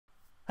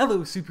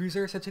Hello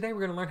Superuser! So today we're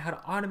going to learn how to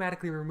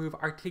automatically remove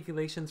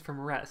articulations from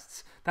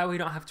rests. That way you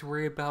don't have to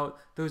worry about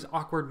those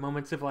awkward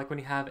moments of like when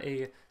you have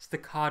a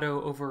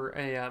staccato over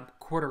a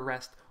quarter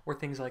rest or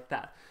things like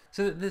that.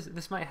 So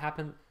this might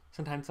happen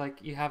sometimes,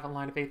 like you have a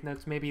line of eighth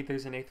notes, maybe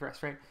there's an eighth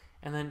rest, right?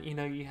 And then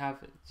you have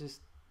just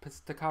put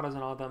staccatos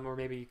on all of them, or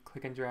maybe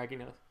click and drag,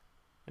 and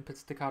put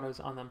staccatos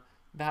on them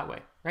that way,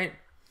 right?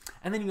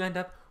 And then you end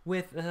up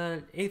with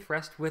an eighth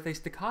rest with a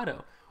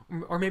staccato.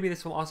 Or maybe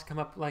this will also come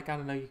up like, I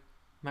don't know, you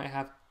might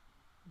have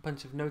a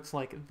bunch of notes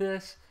like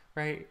this,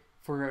 right?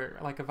 For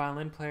like a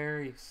violin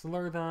player, you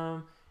slur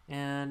them,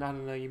 and I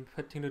don't know, you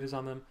put tenutos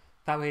on them.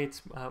 That way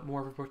it's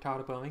more of a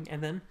portato bowing.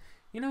 And then,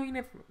 you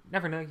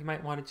never know, you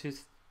might want to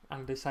just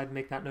decide to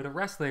make that note a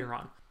rest later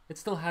on. It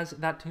still has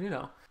that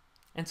tenuto.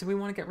 And so we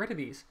want to get rid of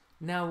these.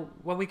 Now,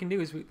 what we can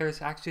do is,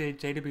 there's actually a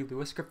JW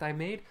Lua script I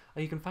made.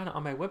 You can find it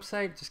on my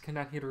website. Just come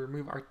down here to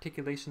remove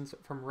articulations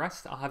from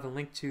rest. I'll have a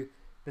link to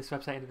this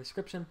website in the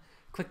description.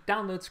 Click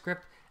download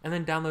script, and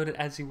then download it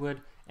as you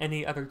would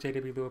any other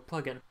JW Lua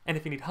plugin. And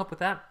if you need help with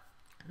that,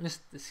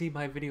 just see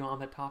my video on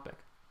that topic.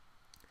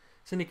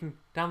 So then you can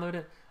download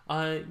it.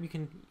 You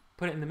can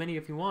put it in the menu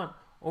if you want,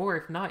 or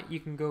if not, you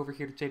can go over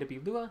here to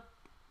JW Lua,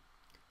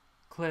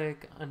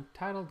 click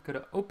Untitled, go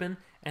to Open,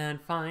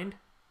 and find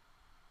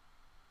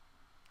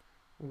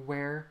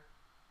where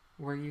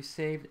you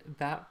saved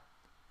that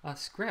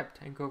script,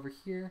 and go over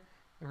here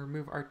and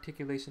remove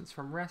articulations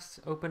from rests,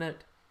 open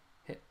it,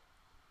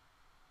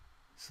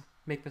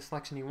 make the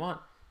selection you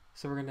want.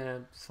 So we're going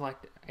to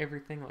select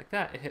everything like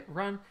that, hit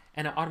run,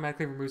 and it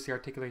automatically removes the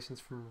articulations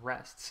from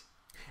rests.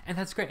 And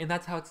that's great, and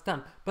that's how it's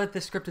done. But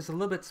this script is a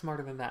little bit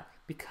smarter than that,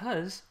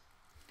 because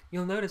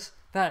you'll notice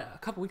that a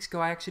couple weeks ago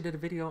I actually did a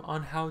video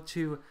on how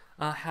to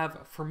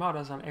have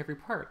fermatas on every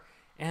part.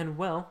 And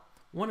well,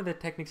 one of the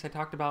techniques I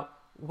talked about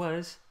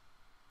was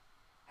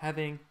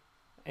having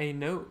a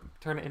note,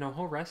 turn it into a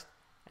whole rest,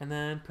 and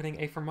then putting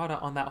a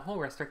fermata on that whole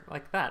rest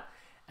like that.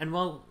 And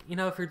well,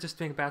 if you're just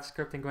doing a batch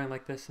script and going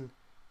like this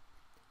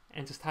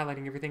and just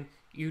highlighting everything,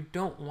 you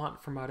don't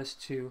want fermatas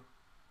to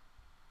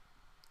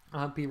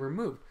be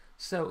removed.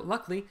 So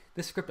luckily,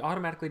 this script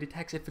automatically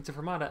detects if it's a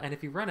fermata, and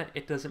if you run it,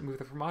 it doesn't move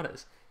the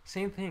fermatas.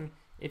 Same thing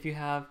if you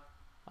have,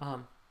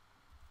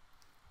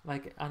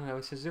 like, I don't know,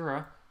 a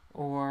caesura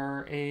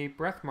or a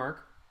breath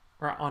mark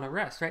or on a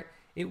rest, right?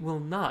 It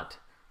will not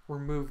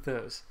remove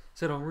those.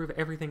 So it'll remove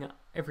everything,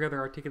 every other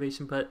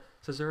articulation but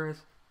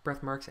caesuras,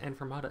 breath marks, and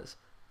fermatas.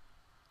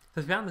 So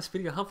if you found this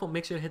video helpful,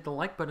 make sure to hit the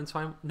like button so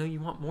I know you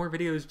want more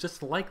videos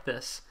just like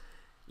this.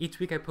 Each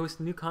week I post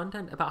new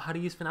content about how to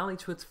use Finale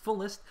to its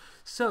fullest,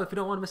 so if you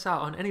don't want to miss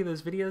out on any of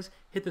those videos,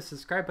 hit the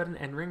subscribe button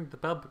and ring the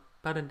bell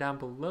button down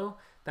below.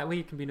 That way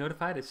you can be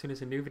notified as soon as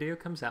a new video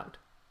comes out.